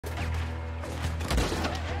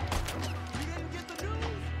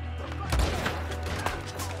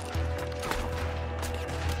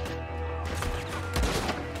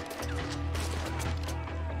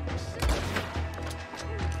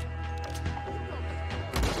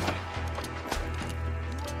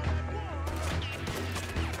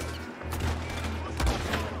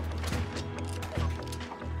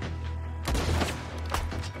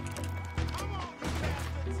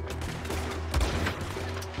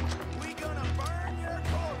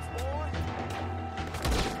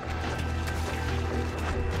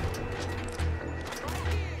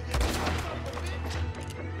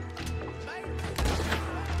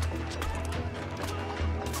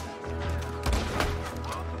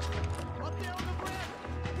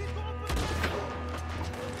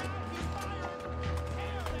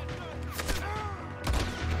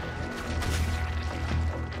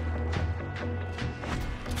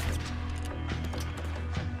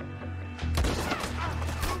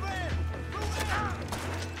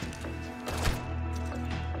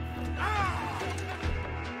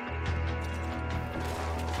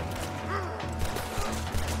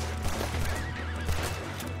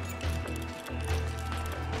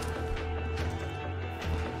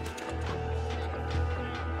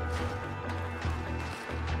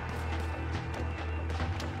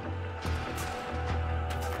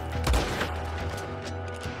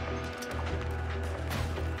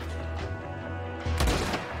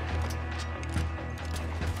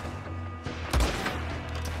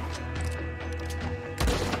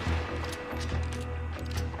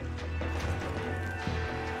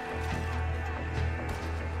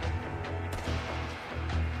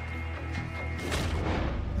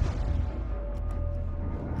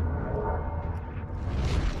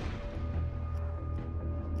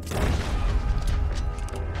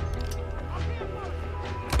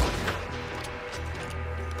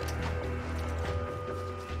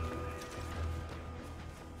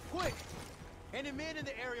Any men in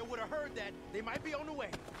the area would have heard that. They might be on the way.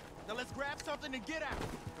 Now let's grab something and get out.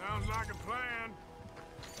 Sounds like a plan.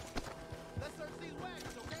 Let's search these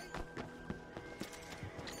wagons, okay?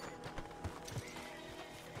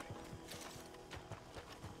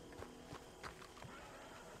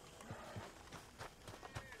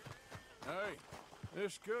 Hey,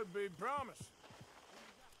 this could be promise.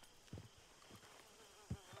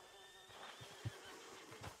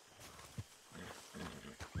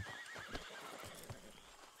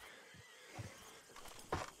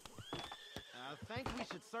 I think we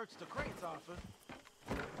should search the crates, Arthur.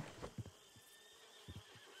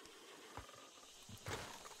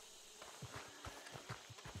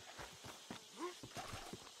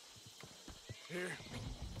 Here.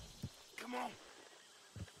 Come on.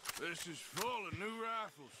 This is full of new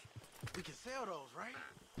rifles. We can sell those, right?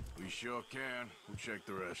 We sure can. We'll check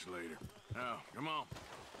the rest later. Now, come on.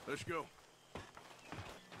 Let's go.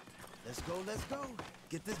 Let's go, let's go.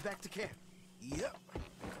 Get this back to camp. Yep.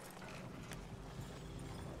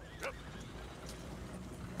 Yep.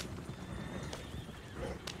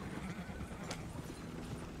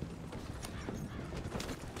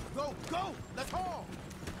 Go, go! Let's haul!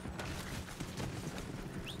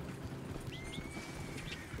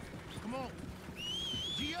 Come on.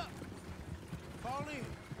 G up. Fall in.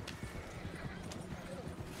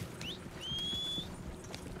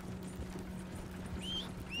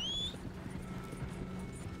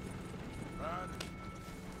 Right.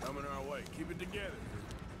 Coming our way. Keep it together.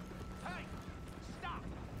 Hey! Stop!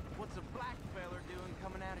 What's a black feller doing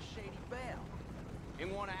coming out of Shady Belle?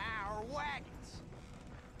 In one of our wagons?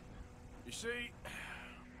 You see,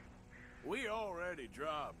 we already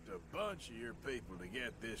dropped a bunch of your people to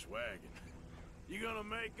get this wagon. You gonna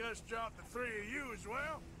make us drop the three of you as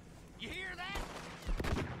well? You hear that?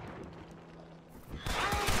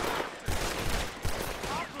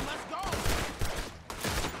 Arthur, let's go!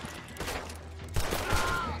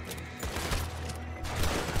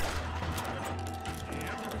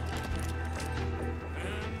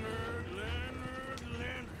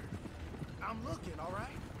 Leonard. I'm looking, all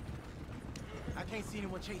right? I can't see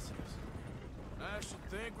anyone chasing us. I should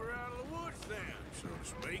think we're out of the woods then, so to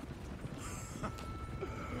speak.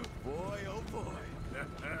 Boy, oh boy.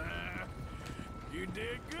 You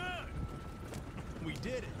did good. We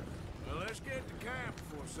did it. Well, let's get to camp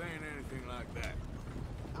before saying anything like that.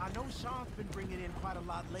 I know Sean's been bringing in quite a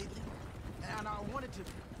lot lately, and I wanted to...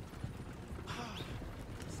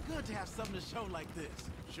 It's good to have something to show like this.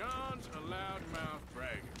 Sean's a loudmouth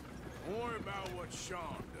bragger. Don't worry about what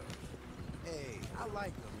Sean does. Hey, I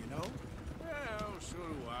like him, you know? Well, so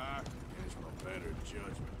do I. It's my better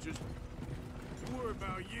judgment. Just worry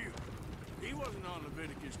about you. He wasn't on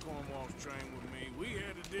Leviticus Cornwall's train with me. We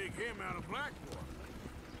had to dig him out of Blackwater.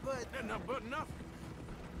 But... But nothing.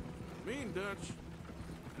 Me and Dutch,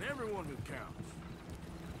 and everyone who counts.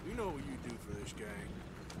 We know what you do for this gang.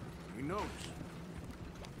 We notice.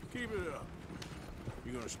 Keep it up.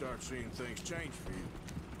 You're gonna start seeing things change for you.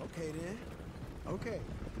 Okay, then. Okay.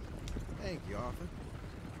 Thank you, Arthur.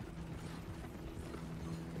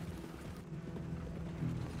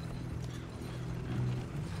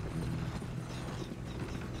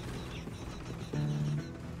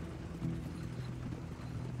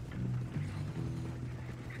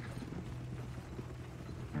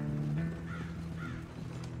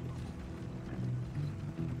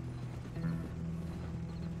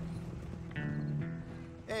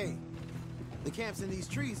 Hey, the camp's in these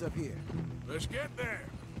trees up here. Let's get there.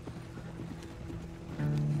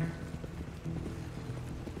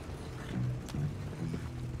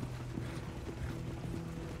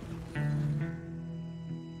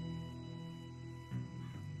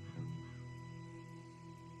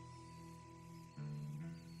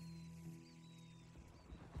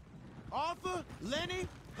 Arthur, Lenny,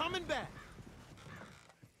 coming back.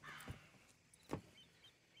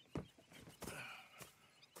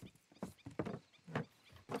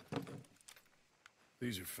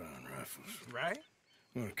 These are fine rifles. Right?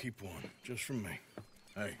 I'm gonna keep one, just for me.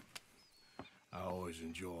 Hey, I always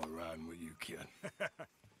enjoy riding with you, kid.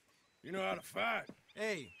 You know how to fight.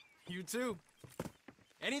 Hey, you too.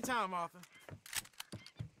 Anytime, Arthur.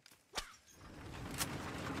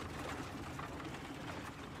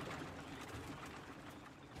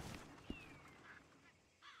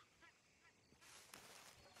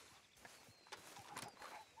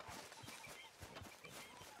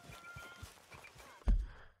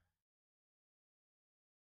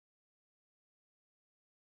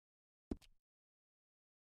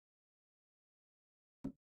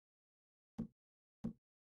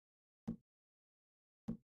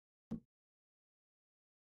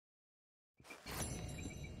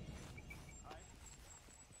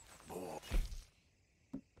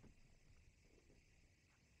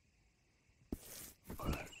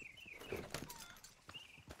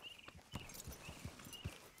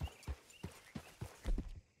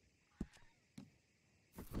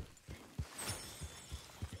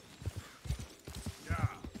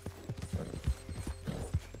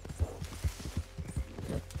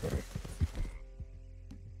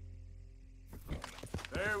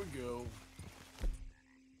 we go.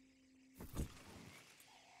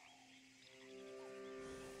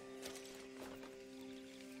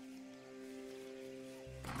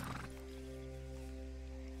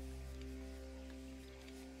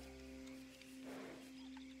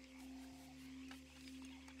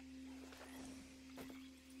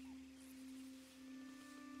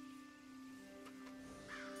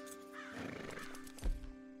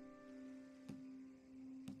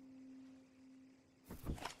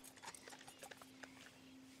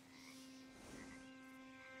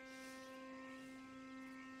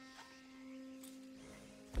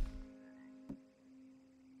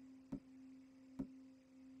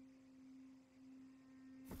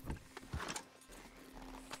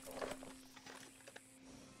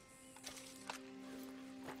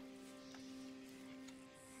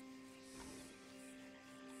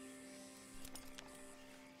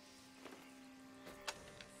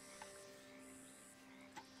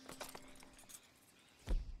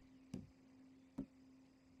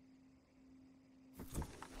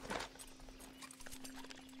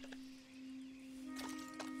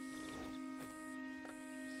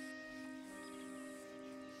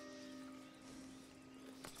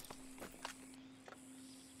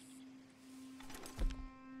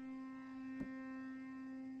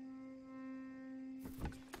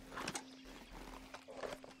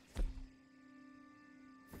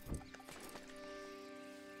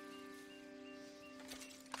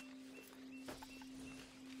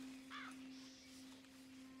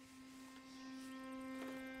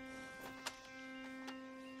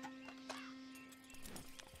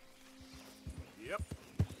 Yep.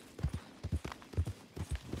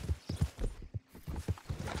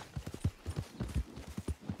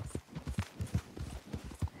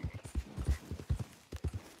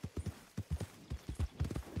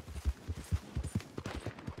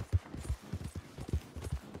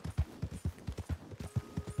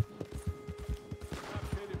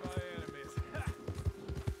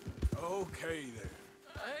 Okay there.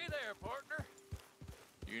 Hey there, partner.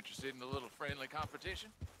 You interested in a little friendly competition?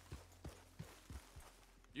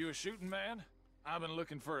 You a shooting man? I've been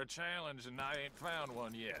looking for a challenge and I ain't found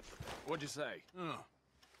one yet. What'd you say? Oh.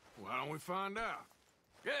 Why don't we find out?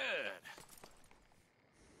 Good.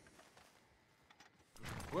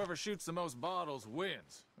 Whoever shoots the most bottles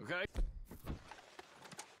wins, okay?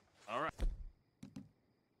 All right.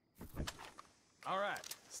 All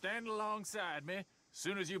right, stand alongside me.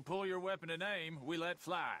 Soon as you pull your weapon and aim, we let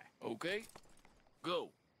fly. Okay? Go.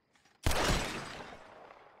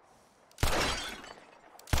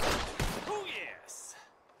 Oh, yes!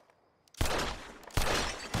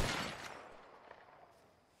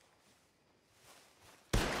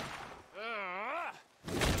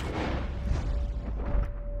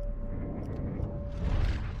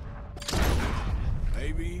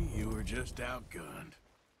 Maybe you were just outgunned.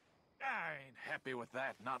 I ain't happy with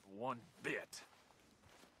that, not one bit.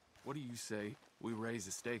 What do you say we raise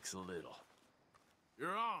the stakes a little?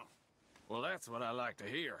 You're on. Well, that's what I like to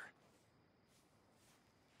hear.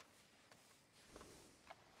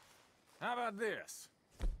 How about this?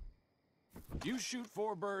 You shoot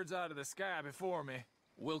 4 birds out of the sky before me,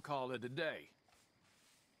 we'll call it a day.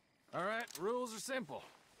 All right, rules are simple.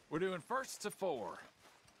 We're doing first to 4.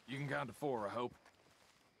 You can count to 4, I hope.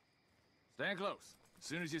 Stand close. As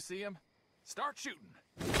soon as you see him, start shooting.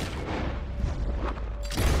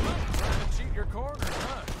 Trying to cheat your corners,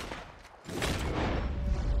 huh?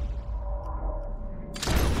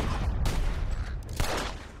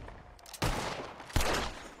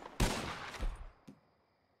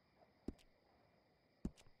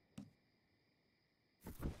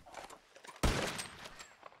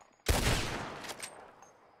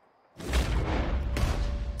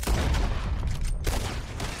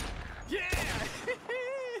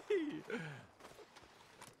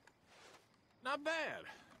 Not bad,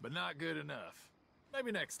 but not good enough.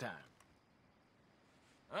 Maybe next time.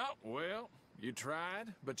 Oh, well, you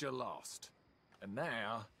tried, but you lost. And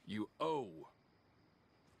now, you owe.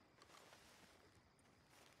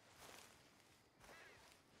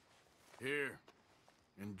 Here.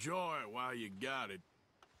 Enjoy it while you got it.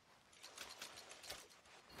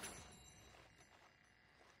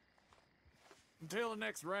 Until the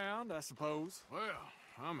next round, I suppose. Well,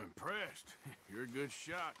 I'm impressed. You're a good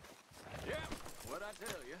shot. Yeah, what'd I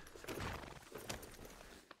tell you?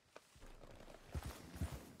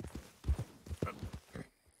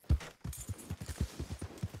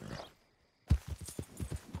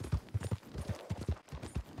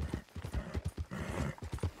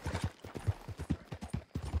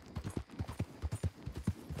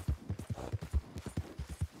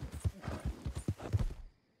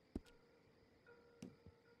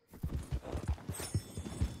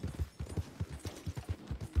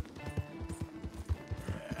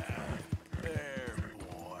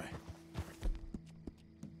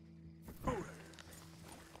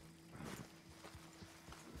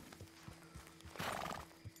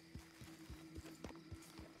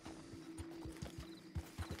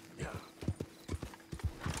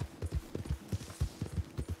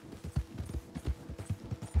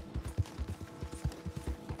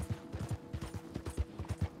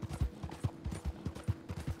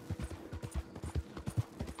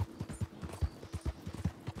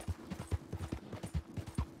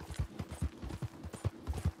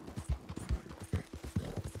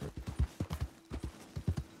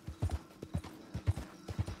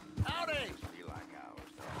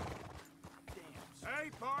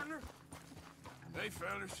 partner. Hey,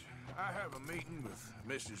 fellas. I have a meeting with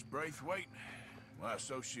Mrs. Braithwaite. My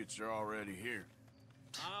associates are already here.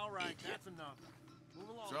 All right, that's enough. Move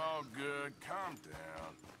along. It's all good. Calm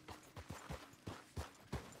down.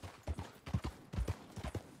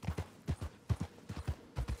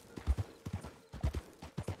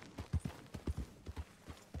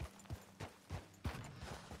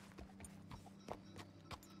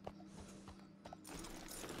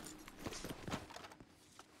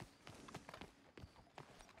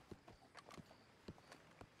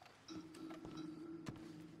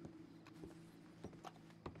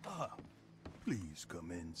 Please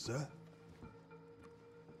come in, sir.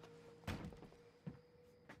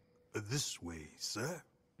 This way, sir.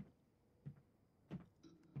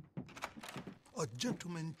 A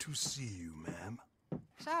gentleman to see you, ma'am.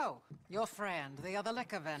 So, your friend, the other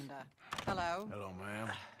liquor vendor. Hello. Hello, ma'am.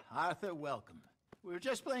 Arthur, welcome. We were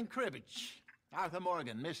just playing cribbage. Arthur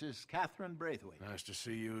Morgan, Mrs. Catherine Braithwaite. Nice to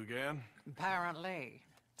see you again. Apparently.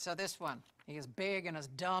 So this one, he is big and as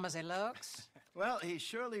dumb as he looks? Well, he's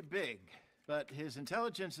surely big, but his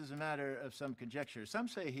intelligence is a matter of some conjecture. Some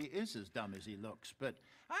say he is as dumb as he looks, but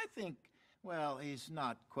I think, well, he's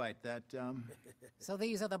not quite that dumb. So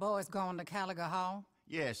these are the boys going to Caliga Hall?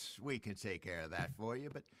 Yes, we can take care of that for you,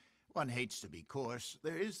 but one hates to be coarse.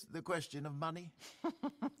 There is the question of money.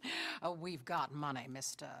 Oh, we've got money,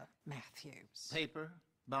 Mr. Matthews. Paper,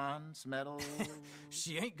 bonds, metal.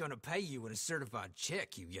 She ain't gonna pay you with a certified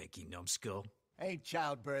check, you Yankee numbskull. Ain't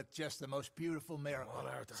childbirth just the most beautiful miracle?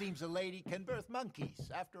 Seems a lady can birth monkeys,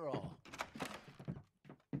 after all.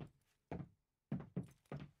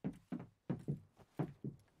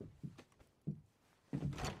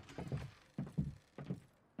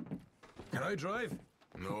 Can I drive?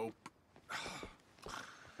 Nope.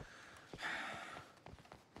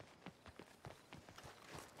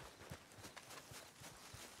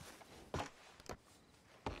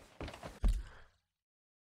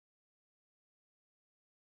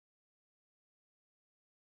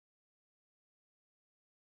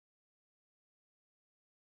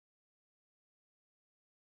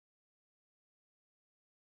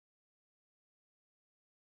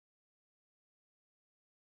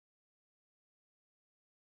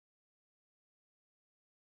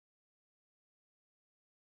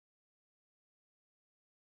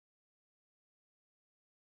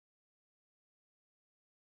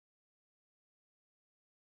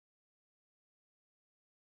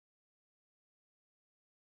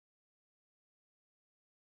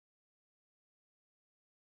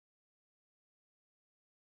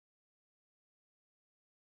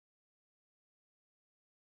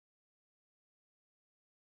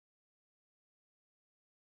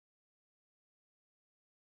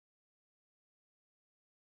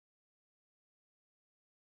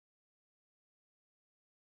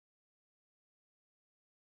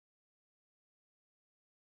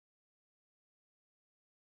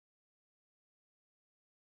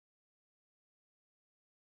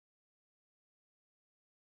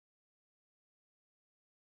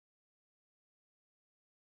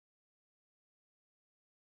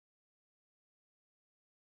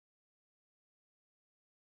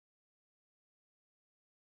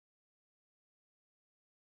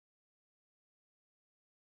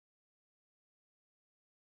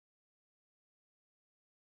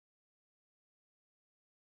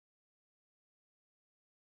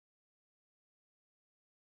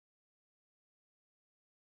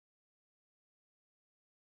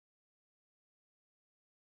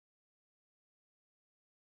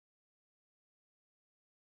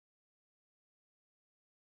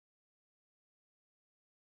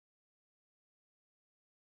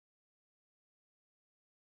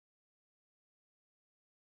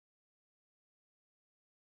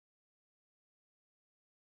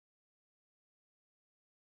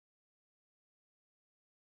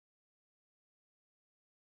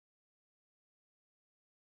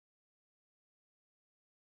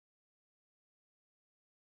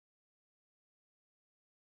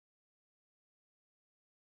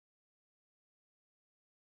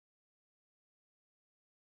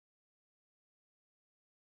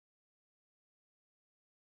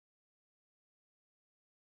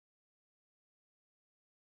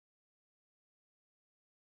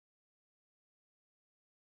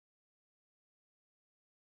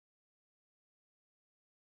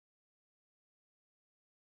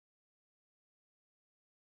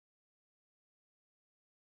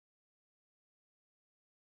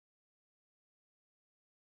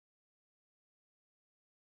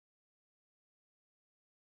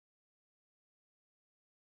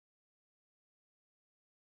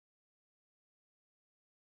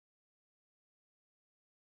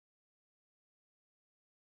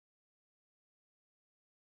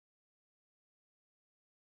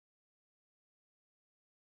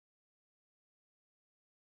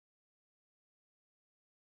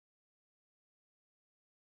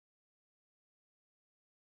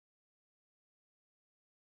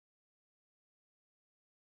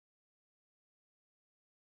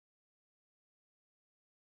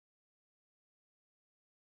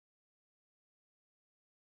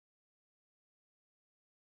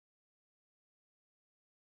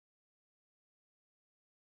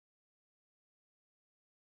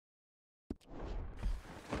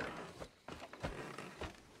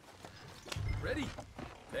 Ready?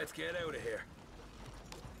 Let's get out of here.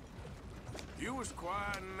 You was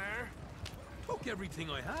quiet in there. Took everything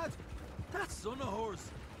I had. That son of hers.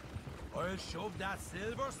 I'll shove that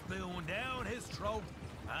silver spoon down his throat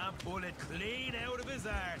and pull it clean out of his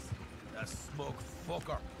arse. The smug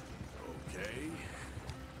fucker. Okay.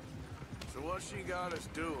 So what she got us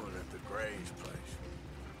doing at the Gray's place?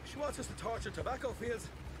 She wants us to torture tobacco fields.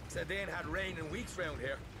 Said they ain't had rain in weeks round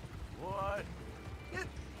here. What? Yeah,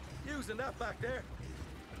 using that back there.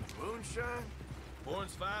 Moonshine?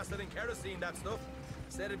 Burns faster than kerosene, that stuff.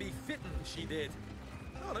 Said it'd be fitting, she did.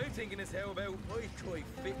 All I'm thinking is how about I try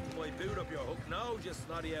fitting my boot up your hook now, just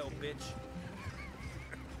snotty old bitch.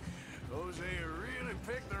 Hosea really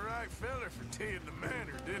picked the right feller for teeing the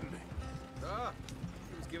manor, didn't he? Ah,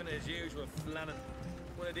 he was giving it his usual flannin'.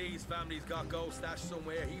 One of these families got gold stashed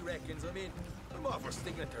somewhere, he reckons. I mean, I'm all for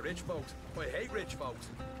sticking it to rich folks. I hate rich folks.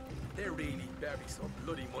 There really better be some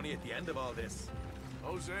bloody money at the end of all this.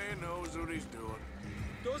 Hosea knows what he's doing.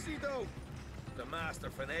 Does he, though? The master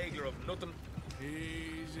finagler of nothing.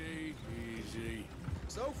 Easy, easy.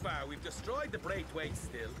 So far, we've destroyed the Braithwaite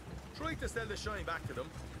still, tried to sell the shine back to them.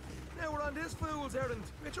 Now we're on this fool's errand,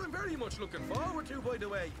 which I'm very much looking forward to, by the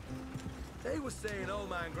way. They was saying Old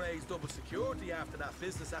Man Gray's double security after that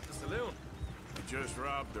business at the saloon. He just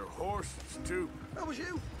robbed their horses, too. That was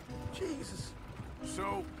you? Jesus.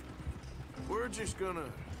 So, we're just gonna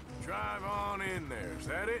drive on in there, is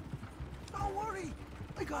that it? Don't worry,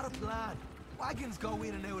 I got a plan. Wagons go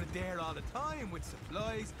in and out of there all the time with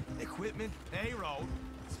supplies, equipment, payroll.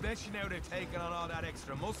 Especially now they're taking on all that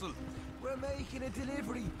extra muscle. We're making a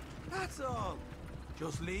delivery, that's all.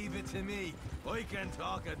 Just leave it to me. I can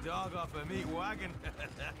talk a dog off a meat wagon.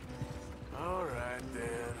 All right,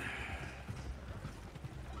 then.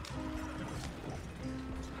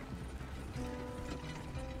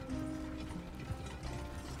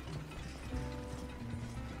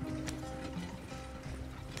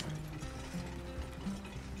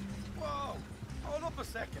 Whoa, hold up a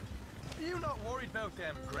second. Are you not worried about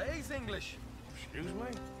them Greys, English? Excuse me?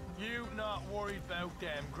 You not worried about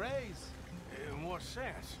them Greys? In what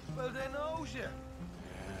sense? Well, they knows you. Yeah,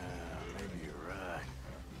 maybe you're right.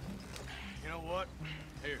 You know what?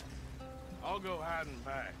 Here, I'll go hiding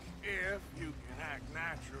back. If you can act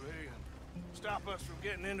naturally and stop us from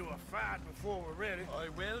getting into a fight before we're ready. I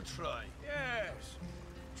will try. Yes.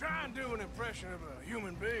 Try and do an impression of a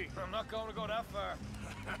human being. I'm not going to go that far.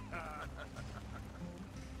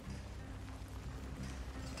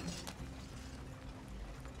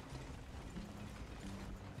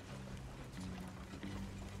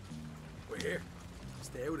 We're here.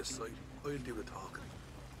 Stay out of sight. I'll do the talking.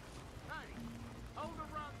 Hey, hold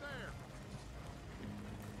it right there.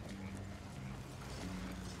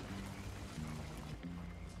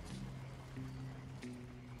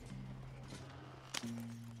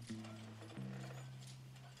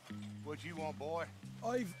 What you want, boy?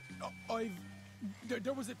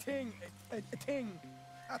 There was a thing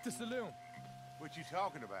at the saloon. What you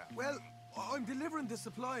talking about? Well, I'm delivering the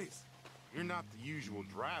supplies. You're not the usual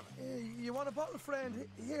driver. You want a bottle, friend?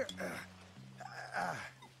 Here.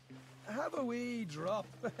 Have a wee drop.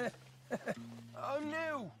 I'm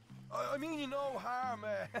new. I mean you no harm.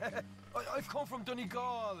 I've come from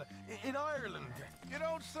Donegal, in Ireland. You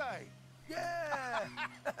don't say. Yeah!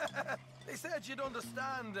 They said you'd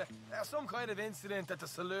understand. Some kind of incident at the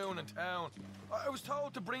saloon in town. I was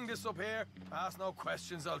told to bring this up here. Ask no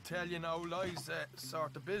questions, I'll tell you no lies,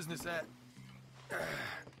 sort of business.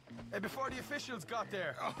 Before the officials got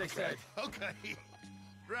there, they said. Okay.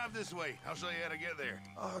 Drive this way. I'll show you how to get there.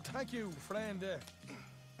 Oh, thank you, friend.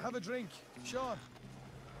 Have a drink. Sean.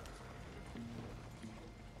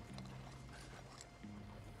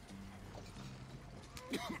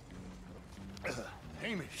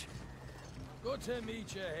 Hamish. Good to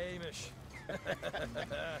meet you, Hamish.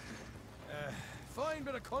 Fine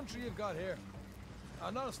bit of country you've got here.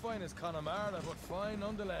 Not as fine as Connemara, but fine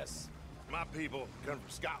nonetheless. My people come from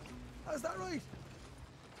Scotland. Is that right?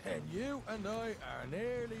 And you and I are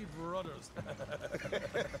nearly brothers.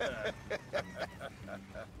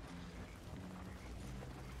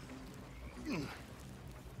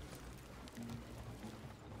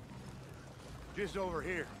 Just over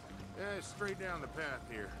here. Straight down the path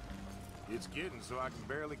here. It's getting so I can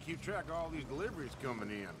barely keep track of all these deliveries coming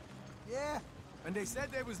in. Yeah, and they said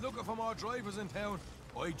they was looking for more drivers in town.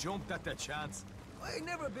 I jumped at the chance. I ain't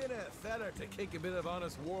never been a feller to kick a bit of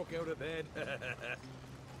honest work out of bed.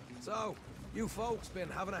 So, you folks been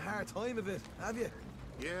having a hard time of it, have you?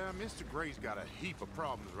 Yeah, Mr. Gray's got a heap of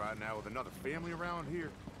problems right now with another family around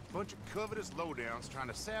here. Bunch of covetous lowdowns trying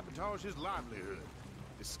to sabotage his livelihood.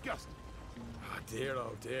 Disgusting.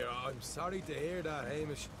 Oh dear, I'm sorry to hear that,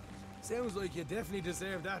 Hamish. Sounds like you definitely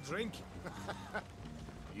deserve that drink.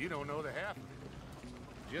 You don't know the half of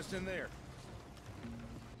it. Just in there.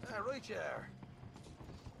 Right you are.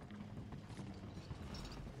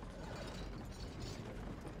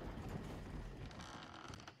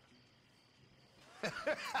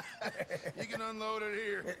 You can unload it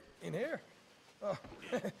here. In here? Oh,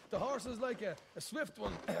 the horse is like a swift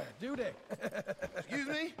one, do they? Excuse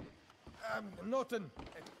me? Nothing.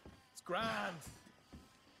 It's grand.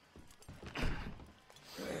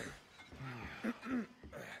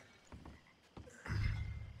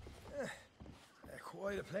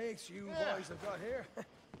 Quite a place you boys have got here.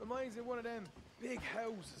 Reminds me of one of them big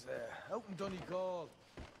houses out in Donegal.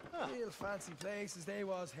 Real fancy places they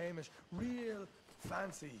was, Hamish. Real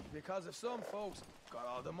fancy. Because if some folks got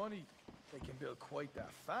all the money, they can build quite the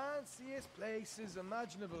fanciest places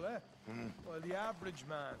imaginable, eh? While the average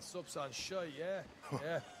man sups on shite, yeah.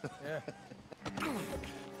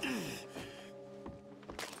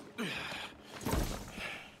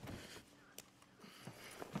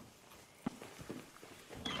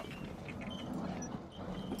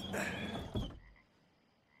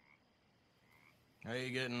 How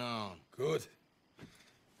you getting on? Good.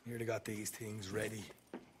 Nearly got these things ready.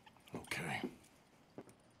 Okay.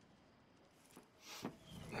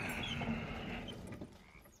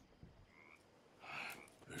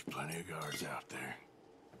 There's plenty of guards out there.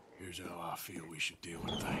 Here's how I feel we should deal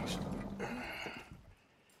with things.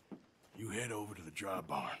 You head over to the dry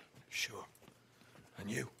barn. Sure. And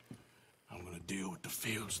you? I'm gonna deal with the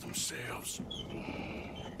fields themselves.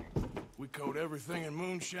 We coat everything in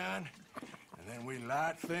moonshine, and then we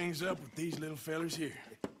light things up with these little fellers here.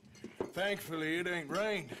 Thankfully, it ain't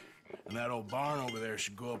rained, and that old barn over there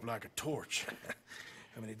should go up like a torch.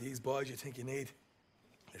 How many of these boys you think you need?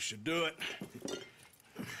 This should do it.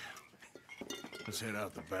 Let's head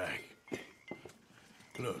out the back.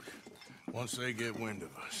 Look, once they get wind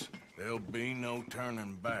of us, there'll be no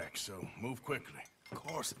turning back, so move quickly. Of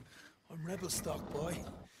course. I'm rebel stock, boy.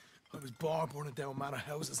 I was born burning down manor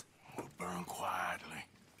houses. We'll burn quietly.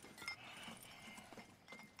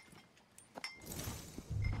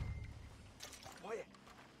 Quiet.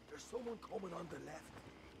 There's someone coming on the left.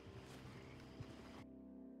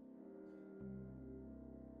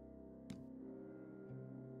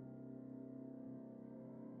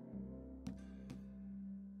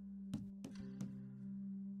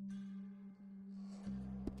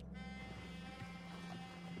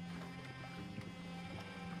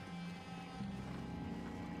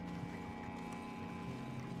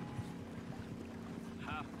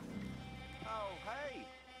 Oh, hey.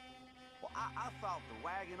 Well, I thought the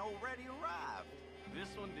wagon already arrived. This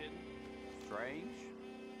one didn't. Strange.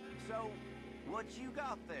 So, what you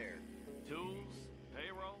got there? Tools,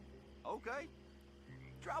 payroll. Okay.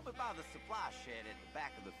 Drop it by the supply shed at the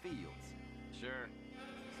back of the fields. Sure.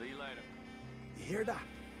 See you later. You hear that?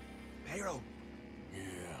 Payroll.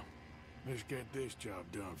 Yeah. Let's get this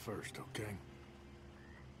job done first, okay?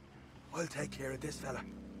 I'll take care of this fella.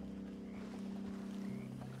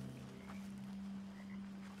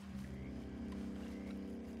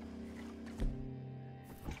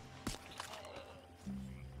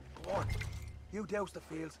 Go on. You douse the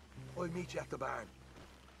fields. I'll meet you at the barn.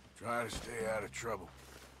 Try to stay out of trouble.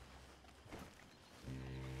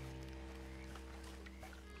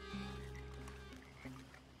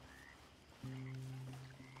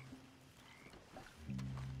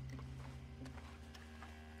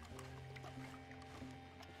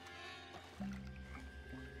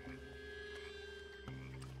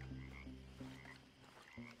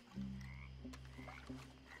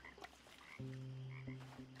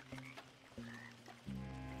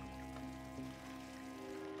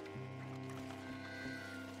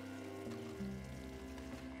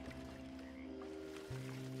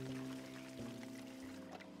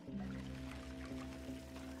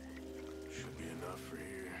 Should be enough for here.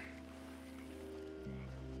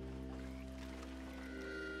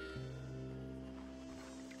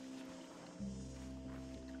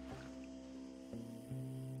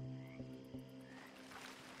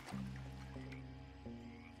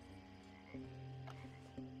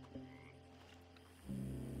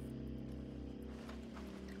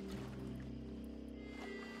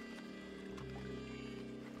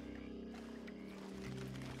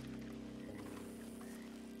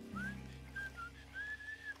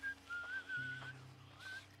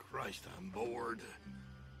 Christ, I'm bored.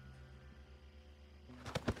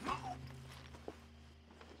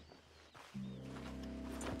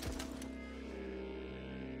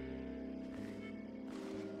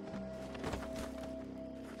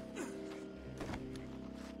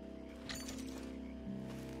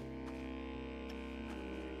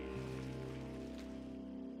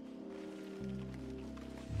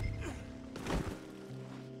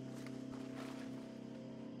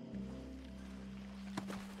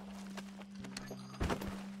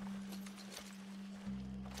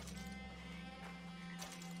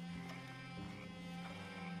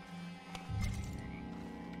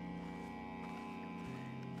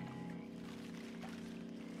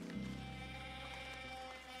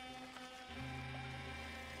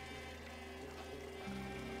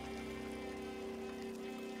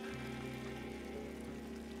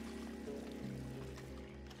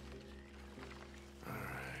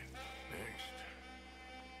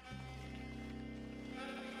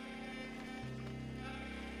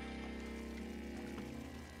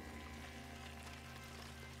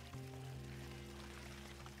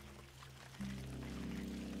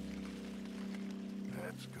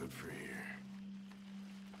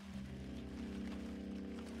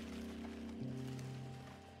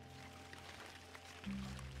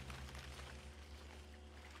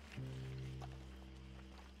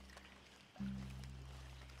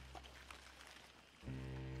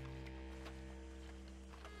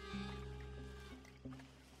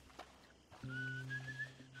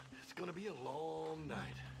 a long night.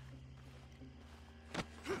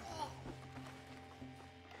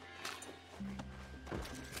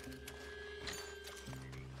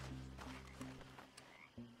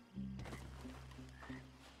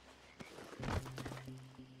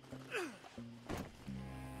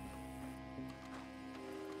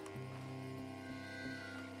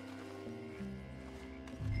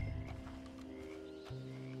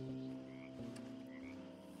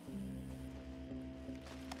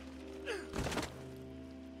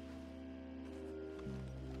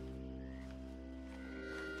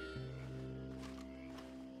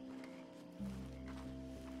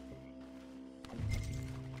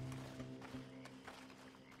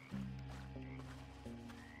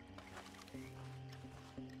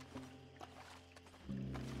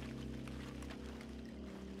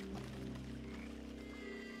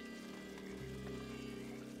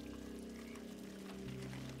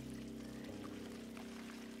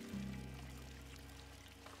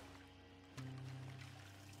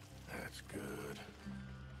 That's good.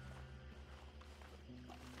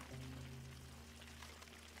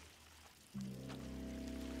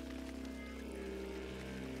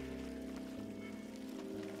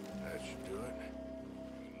 That should do it.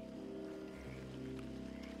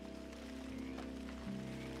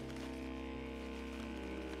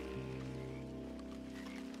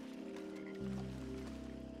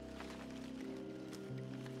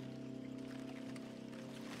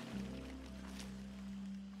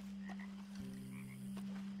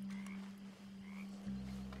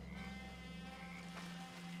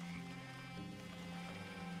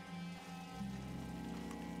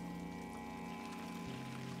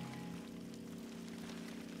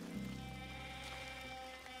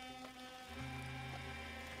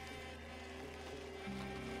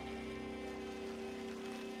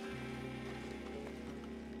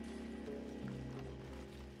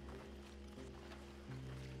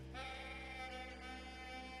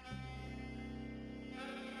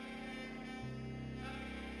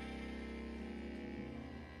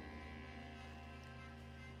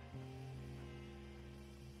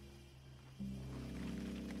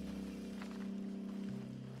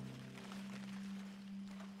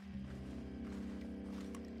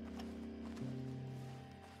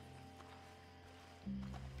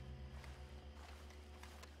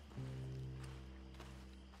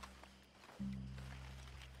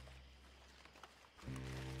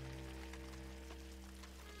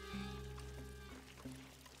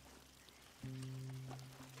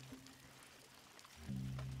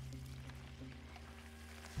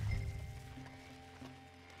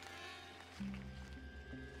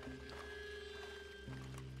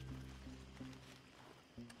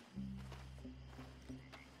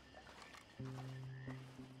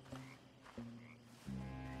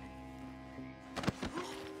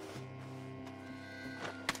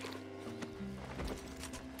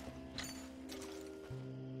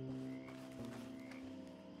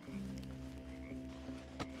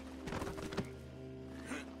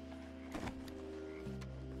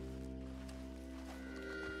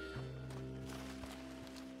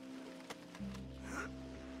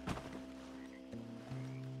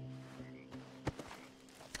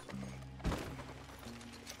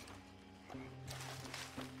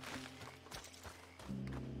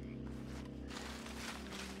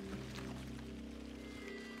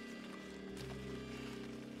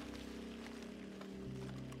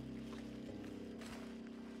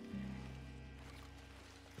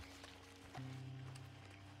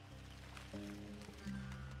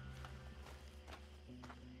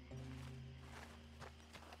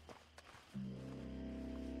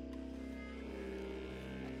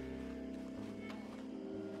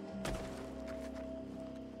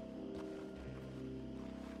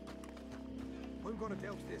 I'm gonna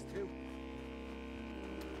douse this too.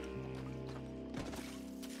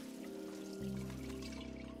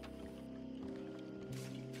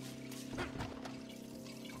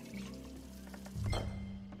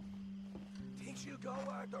 Think she'll go,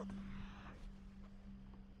 Arthur?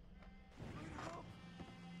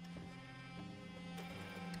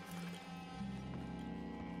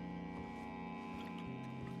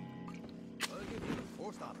 I'll give you the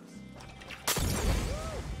first honors.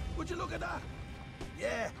 Would you look at that?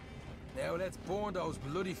 Yeah. Now let's burn those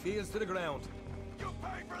bloody fields to the ground. You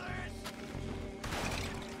pay for this!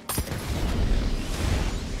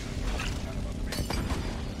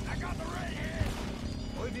 I got the red hand!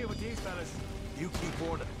 I'll deal with these fellas. You keep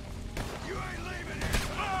burning. You ain't leaving here!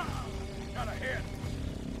 Ah! Got a hit!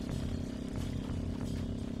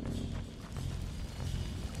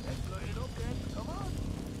 Let's light it up then. Come on.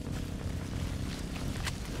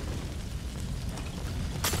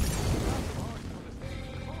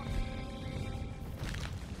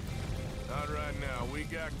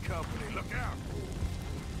 got company. Look out!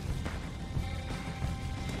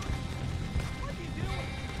 What are you doing?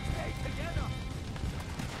 Stay together!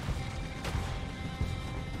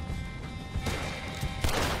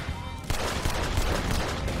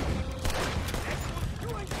 Excellent! You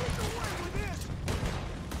ain't getting away with this!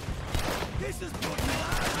 This is putting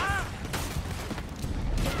ah!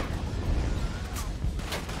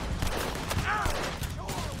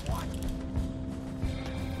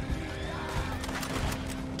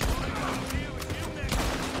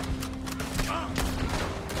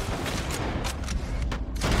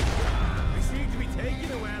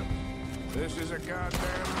 This is a goddamn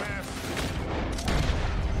mess.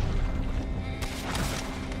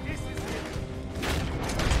 This is it!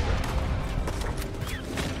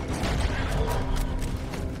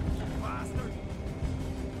 Bastard!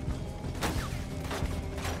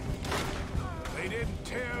 They didn't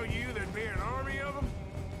tell you there'd be an army of them?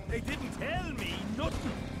 They didn't tell me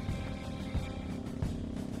nothing!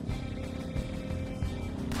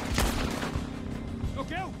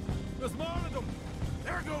 Look out! There's more of them!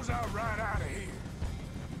 There goes our right out of here.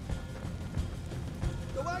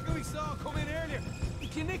 The wagon we saw come in earlier. You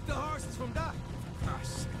can nick the horses from that.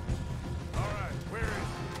 Nice. All right, where is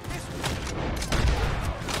This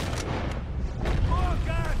Oh,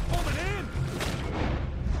 God! Coming in!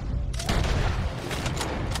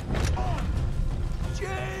 Oh!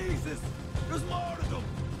 Jesus! There's more of them!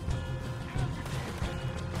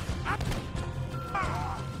 Ah!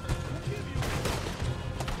 I'll give you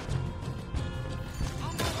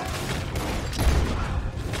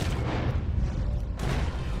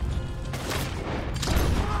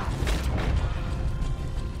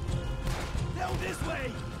Down this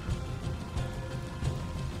way!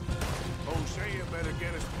 Hosea better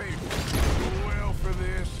get us paid well for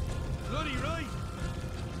this. Bloody right!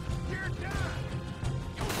 You're done.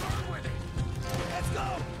 You burn with it. Let's go!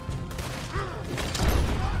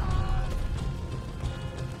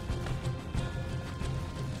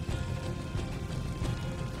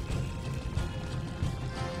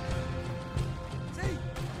 See?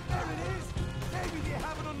 There it is! Maybe they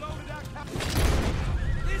haven't unloaded that cap.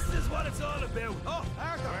 This is what it's all about. Oh,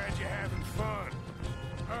 Arthur! Glad you're having fun.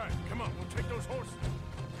 All right, come on, we'll take those horses.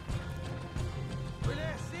 We'll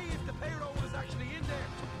see if the payroll is actually in there.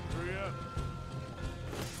 Hurry up.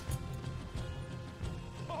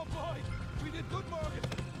 Oh boy! We did good, Morgan!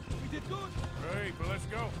 We did good! Great, but let's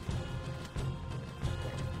go.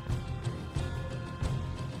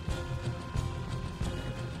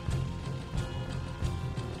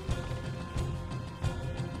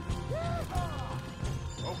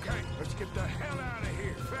 Okay, let's get the hell out of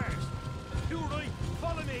here, fast. You right!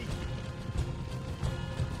 Follow me!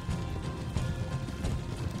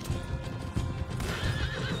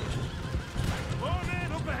 More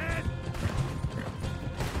men up ahead!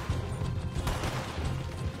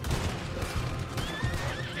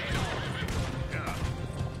 Yeah.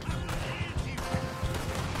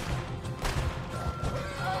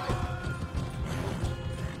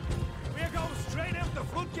 We're going straight out the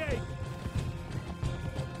front gate!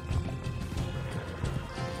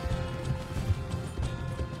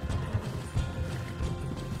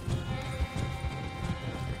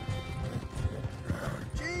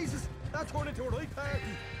 Jesus! That turned into a right party!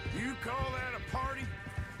 You call that a party?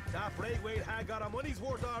 That Braithwaite had got our money's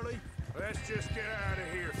worth, all right. Let's just get out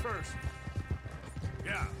of here first.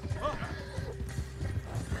 Yeah. Oh.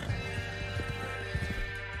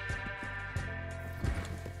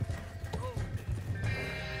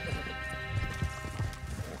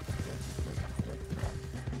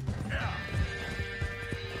 Yeah.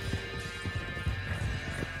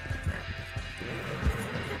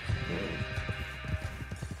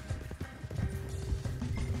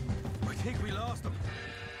 I think we lost them.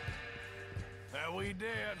 That we did.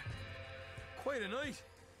 Quite a night.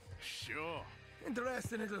 Sure.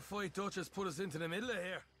 Interesting little fight Dutch put us into the middle of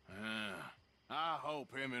here. I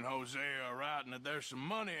hope him and Hosea are right and that there's some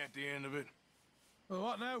money at the end of it. Well,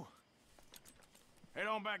 what now? Head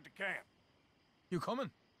on back to camp. You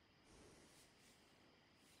coming?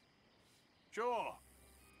 Sure.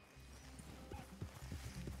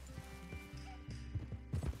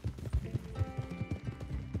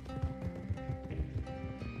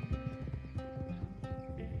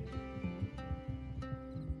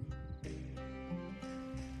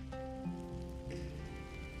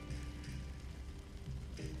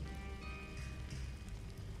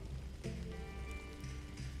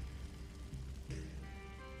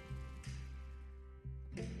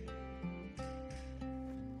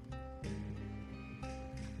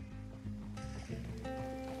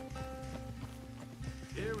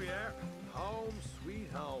 Here we are. Home, sweet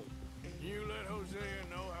home. You let Hosea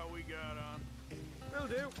know how we got on. Will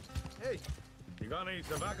do. Hey, you got any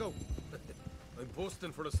tobacco? I'm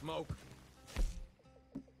busting for the smoke.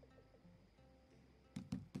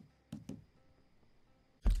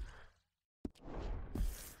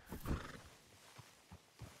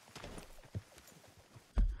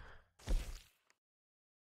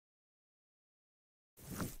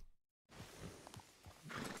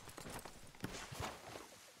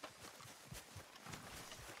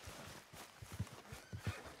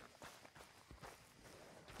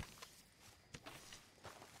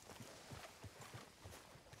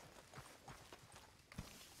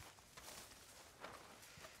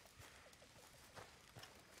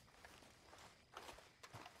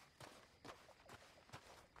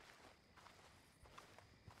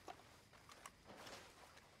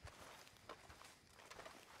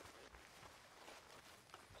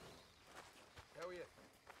 How are you?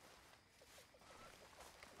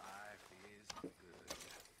 Life is good.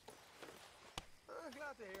 I'm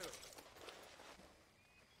glad to hear it.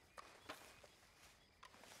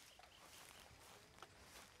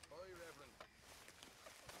 Hi, Reverend.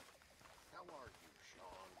 How are you,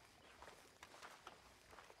 Sean?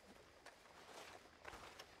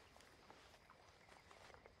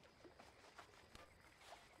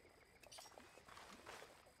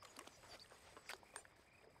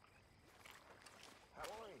 How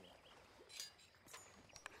are you?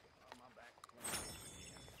 Oh, my back again.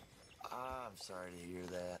 I'm sorry to hear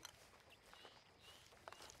that.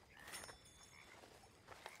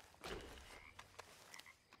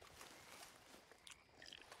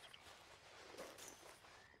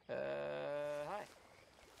 Hi.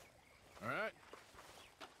 All right.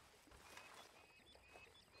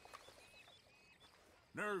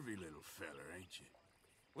 Nervy little feller, ain't you?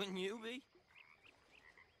 Wouldn't you be?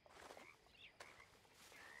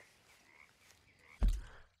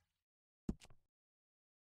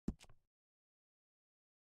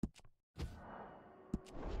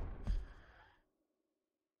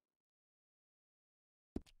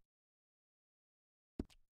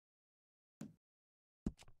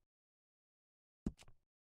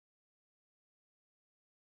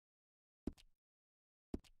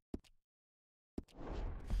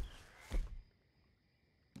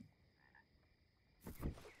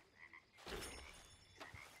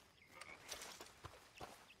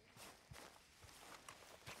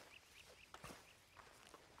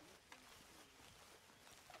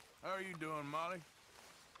 How are you doing, Molly?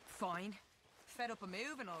 Fine. Fed up of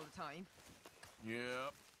moving all the time.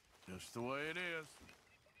 Yep, just the way it is.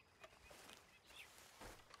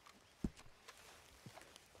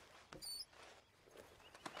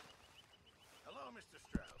 Hello, Mr.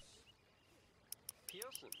 Strauss.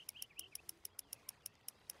 Pearson.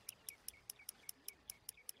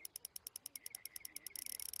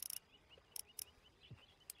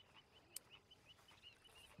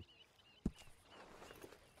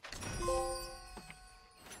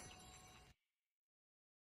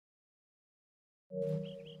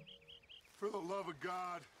 For the love of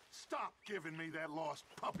God, stop giving me that lost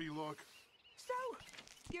puppy look. So,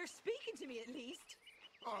 you're speaking to me at least.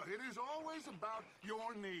 Oh, it is always about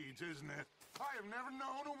your needs, isn't it? I have never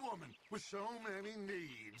known a woman with so many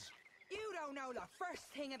needs. You don't know the first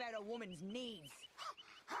thing about a woman's needs.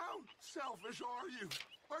 How selfish are you?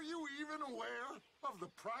 Are you even aware of the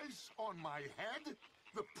price on my head?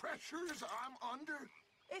 The pressures I'm under?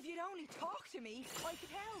 If you'd only talk to me, I could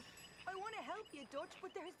help. I want to help you, Dutch, but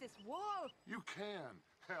there's this wall. You can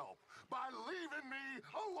help by leaving me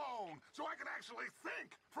alone so I can actually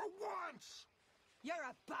think for once. You're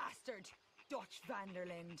a bastard, Dutch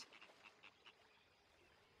Vanderland.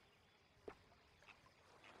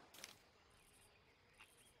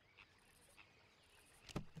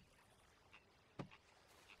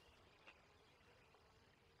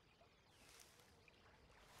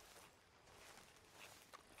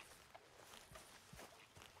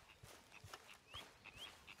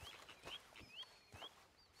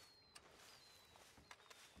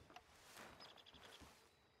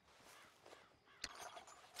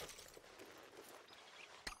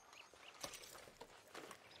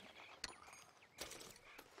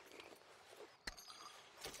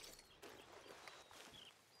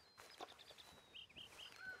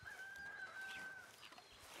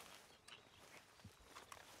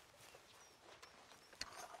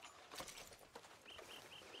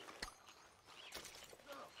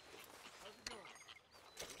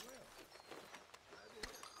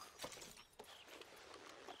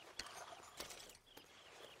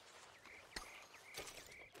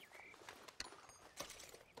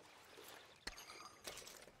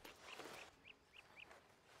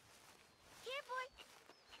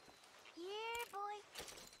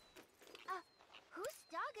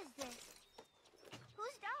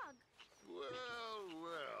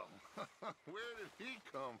 Where did he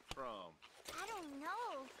come from? I don't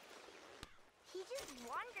know. He just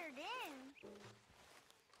wandered in.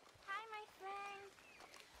 Hi, my friend.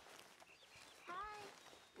 Hi.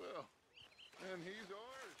 Well, and he's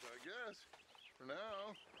ours, I guess. For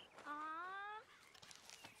now. Aww.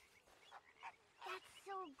 That's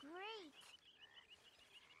so great.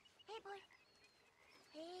 Hey, boy.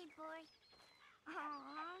 Hey, boy.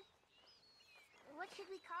 Aww. What should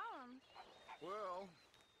we call him? Well,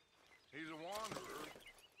 he's a wanderer.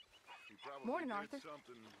 He probably Morning, did Arthur.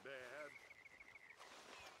 something bad.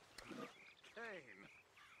 Kane.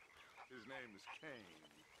 His name is Kane.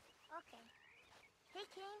 Okay. Hey,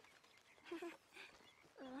 King.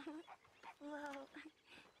 Whoa.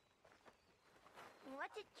 What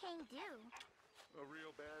did King do? A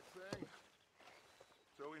real bad thing.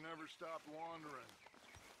 So he never stopped wandering.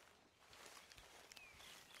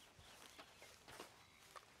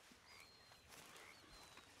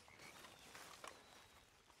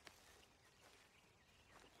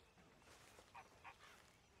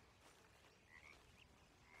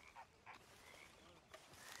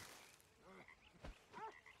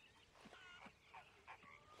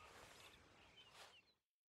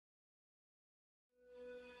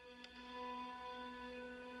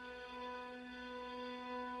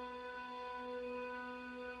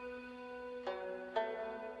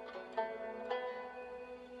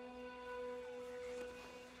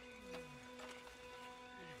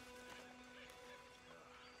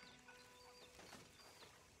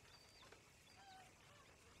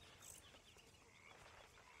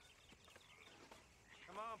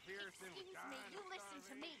 Come on, Pearson. Excuse me, you listen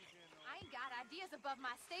to me. I ain't got ideas above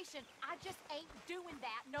my station. I just ain't doing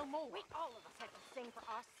that no more. We all of us had to sing for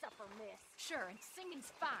our supper, miss. Sure, and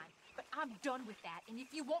singing's fine, but I'm done with that. And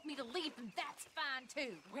if you want me to leave, then that's fine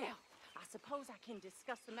too. Well, I suppose I can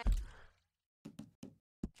discuss the matter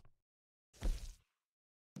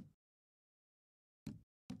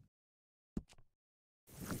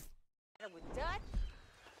with Dutch.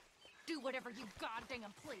 Do whatever you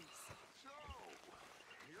goddamn please. So,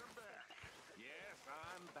 you're back. Yes,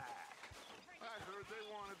 I'm back. I heard they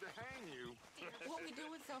wanted to hang you. What we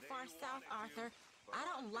doing so far south, Arthur? I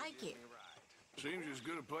don't like it. Seems as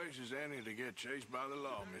good a place as any to get chased by the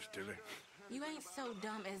law, Miss Tilly. You ain't so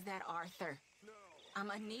dumb as that, Arthur. I'm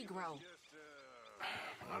a Negro.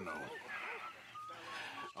 I know.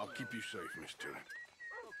 I'll keep you safe, Miss Tilly.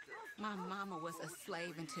 My mama was a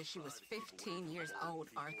slave until she was 15 years old,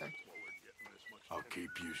 Arthur. I'll keep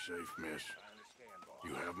you safe, miss.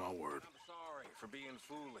 You have my word. I'm sorry for being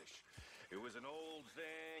foolish. It was an old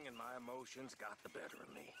thing, and my emotions got the better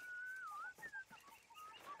of me.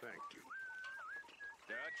 Thank you.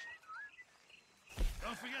 Dutch?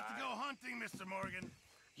 Don't forget to go hunting, Mr. Morgan.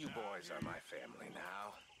 You boys are my family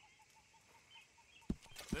now.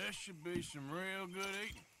 There should be some real good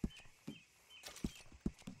eating.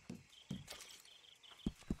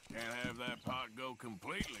 Can't have that pot go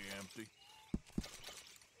completely empty.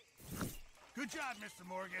 Good job, Mr.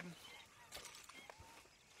 Morgan.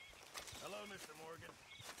 Hello, Mr. Morgan.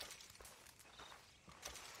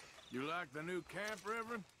 You like the new camp,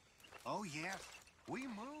 Reverend? Oh, yes. We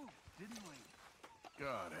moved, didn't we?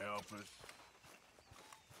 God help us.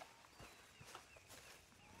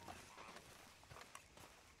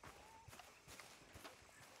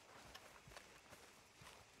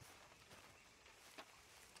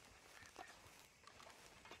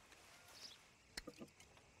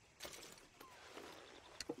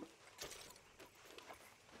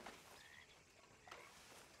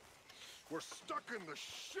 We're stuck in the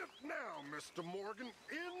shit now, Mr. Morgan.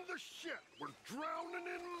 In the shit. We're drowning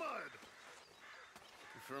in mud.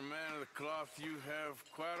 For a man of the cloth, you have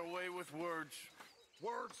quite a way with words.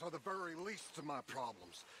 Words are the very least of my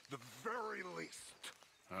problems. The very least.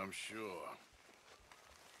 I'm sure.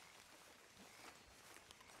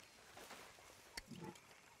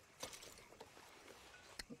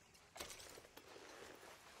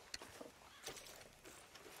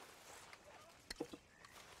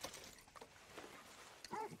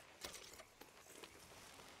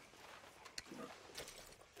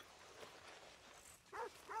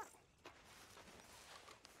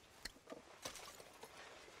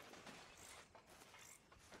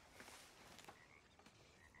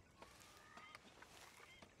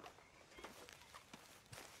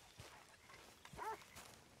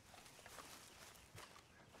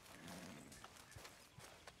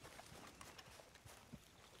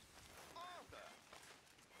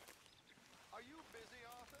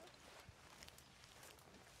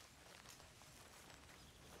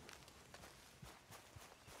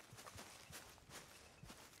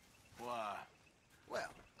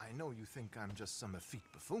 I know you think I'm just some effete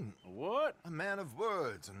buffoon. What? A man of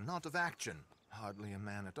words and not of action. Hardly a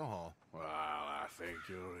man at all. Well, I think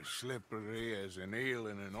you're as slippery as an eel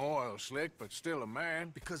in an oil slick, but still a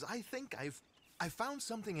man. Because I think I found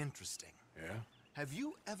something interesting. Yeah? Have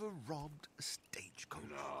you ever robbed a stagecoach?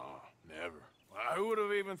 No, never. Who would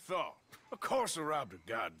have even thought? Of course I robbed a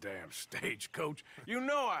goddamn stagecoach. You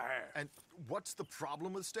know I have. And what's the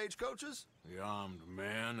problem with stagecoaches? The armed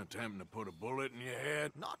man attempting to put a bullet in your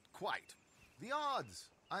head? Not quite. The odds.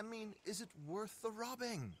 I mean, is it worth the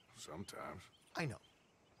robbing? Sometimes. I know.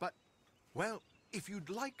 But, well, if you'd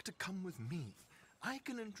like to come with me, I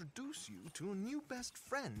can introduce you to a new best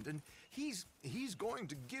friend, and he's going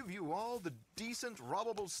to give you all the decent,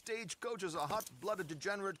 robbable stagecoaches a hot-blooded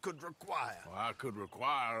degenerate could require. Well, I could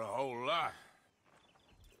require a whole lot.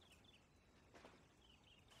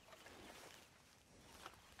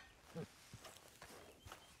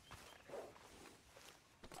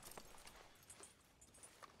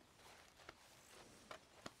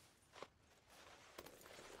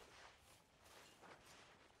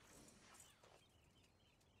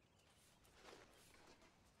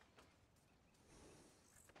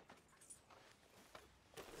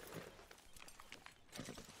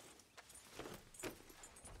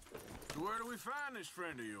 Where do we find this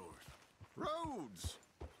friend of yours? Roads.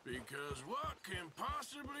 Because what can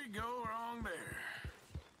possibly go wrong there?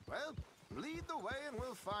 Well, lead the way and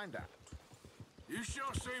we'll find out. You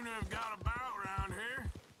sure seem to have got about around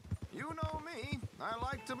here. You know me. I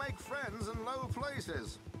like to make friends in low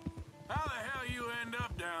places. How the hell you end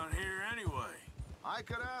up down here anyway? I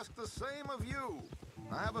could ask the same of you.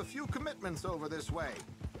 I have a few commitments over this way.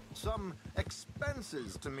 Some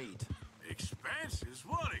expenses to meet. Expenses?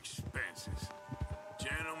 What expenses?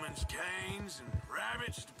 Gentlemen's canes and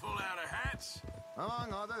rabbits to pull out of hats?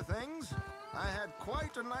 Among other things, I had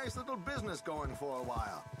quite a nice little business going for a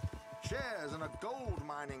while. Shares in a gold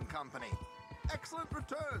mining company. Excellent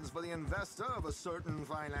returns for the investor of a certain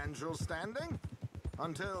financial standing.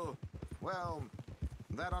 Until, well,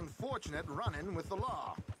 that unfortunate run-in with the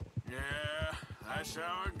law. Yeah, that's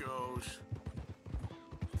how it goes.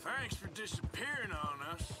 Thanks for disappearing on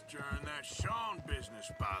us during that Sean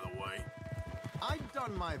business, by the way. I've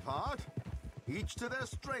done my part. Each to their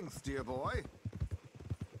strengths, dear boy.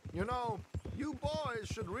 You know, you boys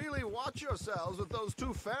should really watch yourselves with those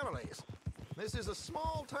two families. This is a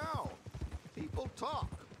small town. People talk.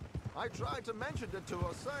 I tried to mention it to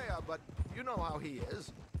Hosea, but you know how he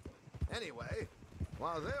is. Anyway,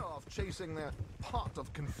 while they're off chasing their pot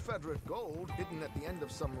of Confederate gold hidden at the end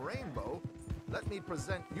of some rainbow, let me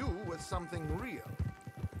present you with something real.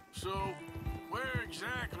 So, where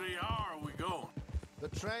exactly are we going? The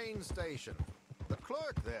train station. The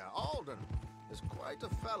clerk there, Alden, is quite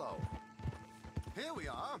a fellow. Here we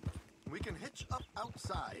are. We can hitch up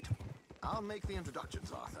outside. I'll make the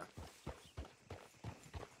introductions, Arthur.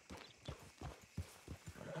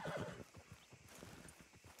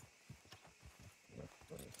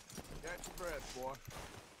 Catch your breath, boy.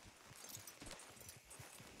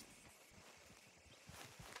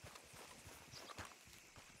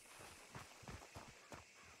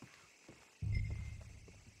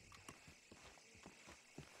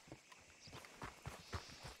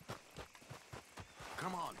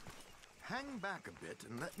 Come on. Hang back a bit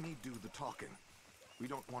and let me do the talking. We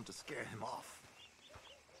don't want to scare him off.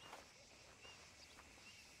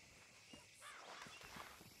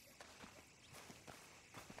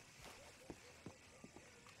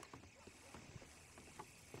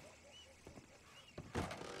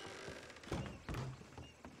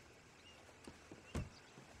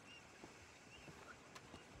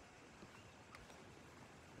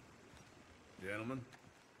 Gentlemen.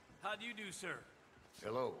 How do you do, sir?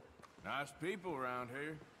 Hello. Nice people around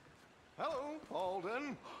here. Hello,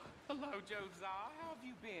 Alden. Hello, Josiah. How have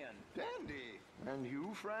you been? Dandy. And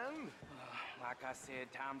you, friend? Like I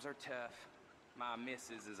said, times are tough. My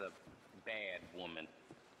missus is a bad woman.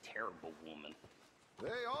 Terrible woman.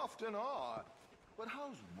 They often are. But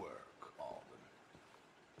how's work, Alden?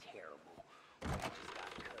 Terrible. Wages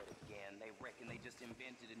got cut again. They reckon they just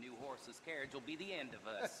invented a new horseless carriage will be the end of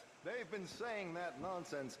us. They've been saying that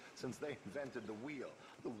nonsense since they invented the wheel.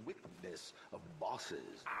 The wickedness of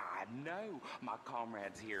bosses. I know. My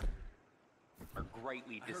comrades here are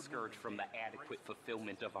greatly discouraged from the adequate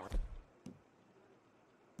fulfillment of our...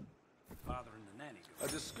 Father and the nanny. A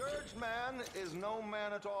discouraged man is no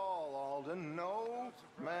man at all, Alden. No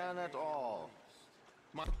man at all.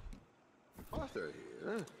 My Arthur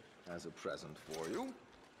here has a present for you.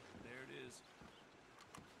 There it is.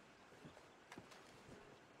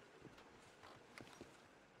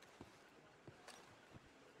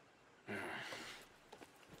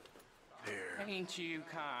 Ain't you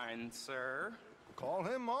kind, sir? Call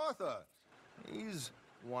him Arthur. He's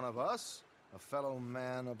one of us, a fellow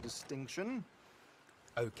man of distinction.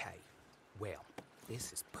 Okay, well,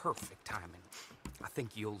 this is perfect timing. I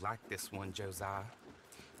think you'll like this one, Josiah.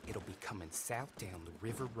 It'll be coming south down the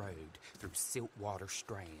river road through Siltwater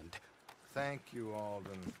Strand. Thank you,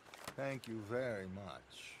 Alden. Thank you very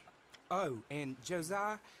much. Oh, and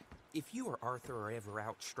Josiah, if you or Arthur are ever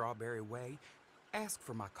out Strawberry Way, ask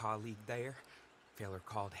for my colleague there, feller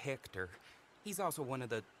called Hector. He's also one of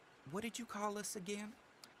the... what did you call us again?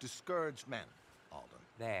 Discouraged men, Alden.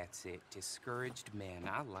 That's it, discouraged men.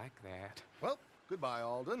 I like that. Well, goodbye,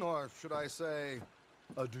 Alden, or should I say,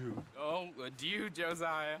 adieu? Oh, adieu,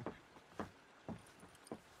 Josiah.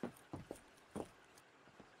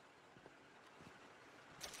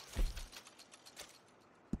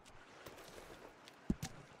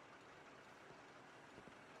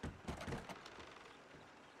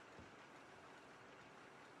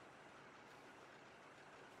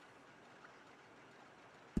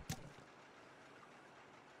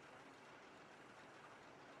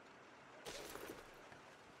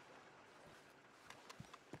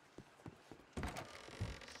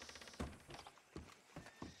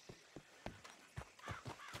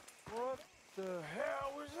 What the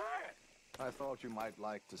hell was that? I thought you might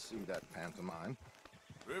like to see that pantomime.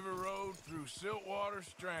 River Road through Siltwater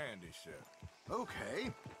Strand, he said.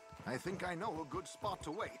 Okay. I think I know a good spot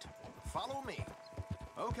to wait. Follow me.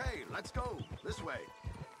 Okay, let's go. This way.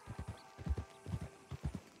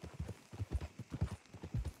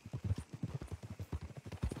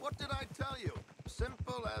 What did I tell you?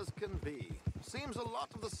 Simple as can be. Seems a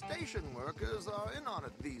lot of the station workers are in on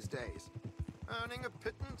it these days. Earning a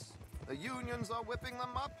pittance. The unions are whipping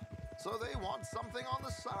them up, so they want something on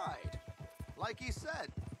the side. Like he said,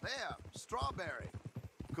 there, Strawberry.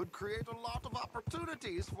 Could create a lot of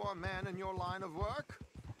opportunities for a man in your line of work.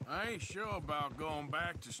 I ain't sure about going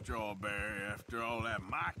back to Strawberry after all that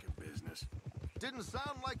Micah business. Didn't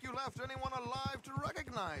sound like you left anyone alive to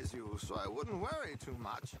recognize you, so I wouldn't worry too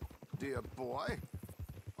much, dear boy.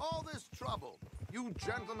 All this trouble. You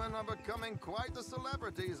gentlemen are becoming quite the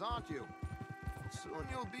celebrities, aren't you? Soon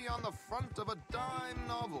you'll be on the front of a dime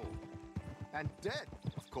novel. And dead,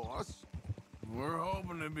 of course. We're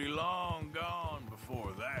hoping to be long gone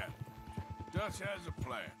before that. Dutch has a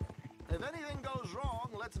plan. If anything goes wrong,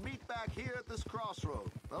 let's meet back here at this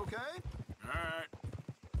crossroad, okay? All right.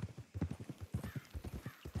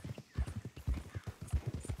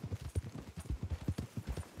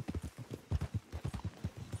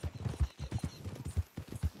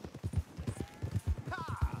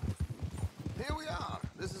 Here we are.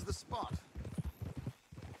 This is the spot.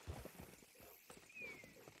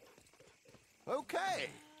 Okay.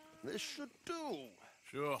 This should do.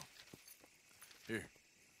 Sure. Here.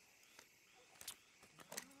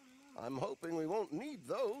 I'm hoping we won't need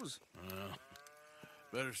those.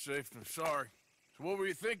 Better safe than sorry. So what were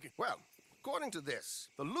you thinking? Well, according to this,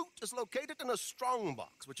 the loot is located in a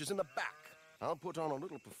strongbox, which is in the back. I'll put on a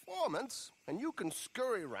little performance, and you can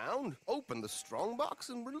scurry around, open the strongbox,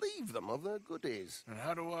 and relieve them of their goodies. And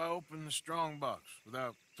how do I open the strongbox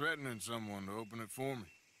without threatening someone to open it for me?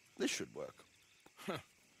 This should work.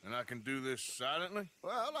 And I can do this silently?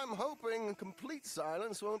 Well, I'm hoping complete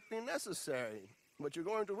silence won't be necessary. But you're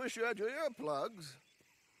going to wish you had your earplugs.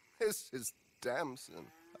 This is Damson.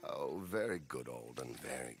 Oh, very good, Alden,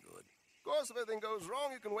 very good. Of course, if anything goes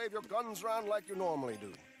wrong, you can wave your guns around like you normally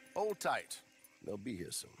do. Hold tight. They'll be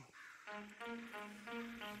here soon.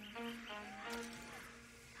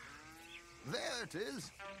 There it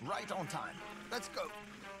is. Right on time. Let's go.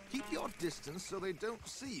 Keep your distance so they don't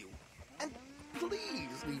see you. And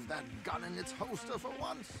please leave that gun in its holster for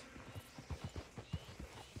once.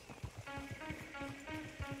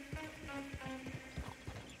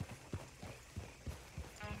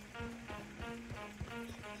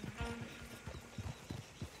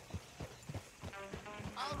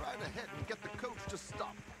 I'll ride ahead and get the coach to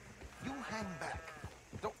stop. You hang back.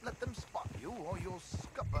 Don't let them spot you or you'll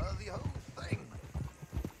scupper the hose.